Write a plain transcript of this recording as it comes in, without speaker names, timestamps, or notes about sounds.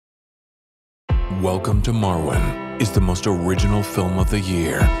Welcome to Marwen is the most original film of the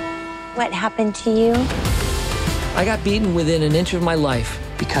year. What happened to you? I got beaten within an inch of my life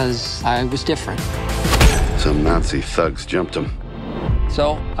because I was different. Some Nazi thugs jumped him.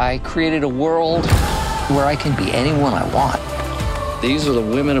 So I created a world where I can be anyone I want. These are the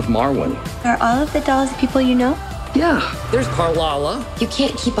women of Marwen. Are all of the dolls people you know? Yeah, there's Carlala. You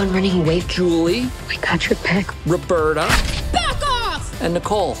can't keep on running away. Julie. We got your pick. Roberta. Back off! And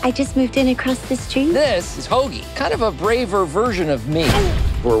Nicole. I just moved in across the street. This is Hoagie, kind of a braver version of me.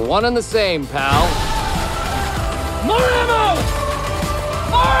 We're one and the same, pal. More ammo!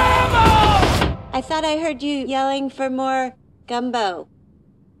 More ammo! I thought I heard you yelling for more gumbo.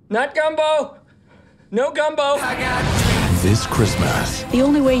 Not gumbo. No gumbo. This Christmas, The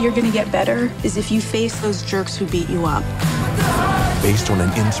only way you're gonna get better is if you face those jerks who beat you up. based on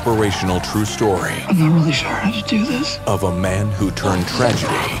an inspirational true story I'm not really sure how to do this. of a man who turned tragedy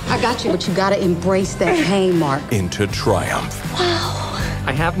I got you, but you gotta embrace that pain, Mark. into triumph.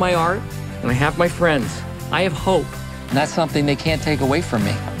 I have my art, and I have my friends. I have hope, and that's something they can't take away from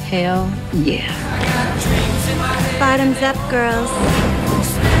me. Hell yeah. Bottoms up, girls.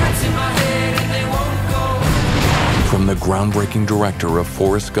 From the groundbreaking director of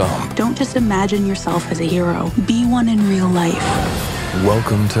Forrest Gump, Don't just imagine yourself as a hero. Be one in real life.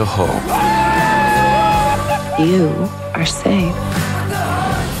 welcome to hope. You are safe.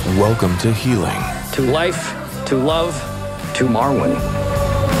 Welcome to healing. To life, to love, to Marwen.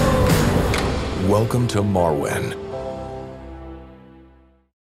 Welcome to Marwen.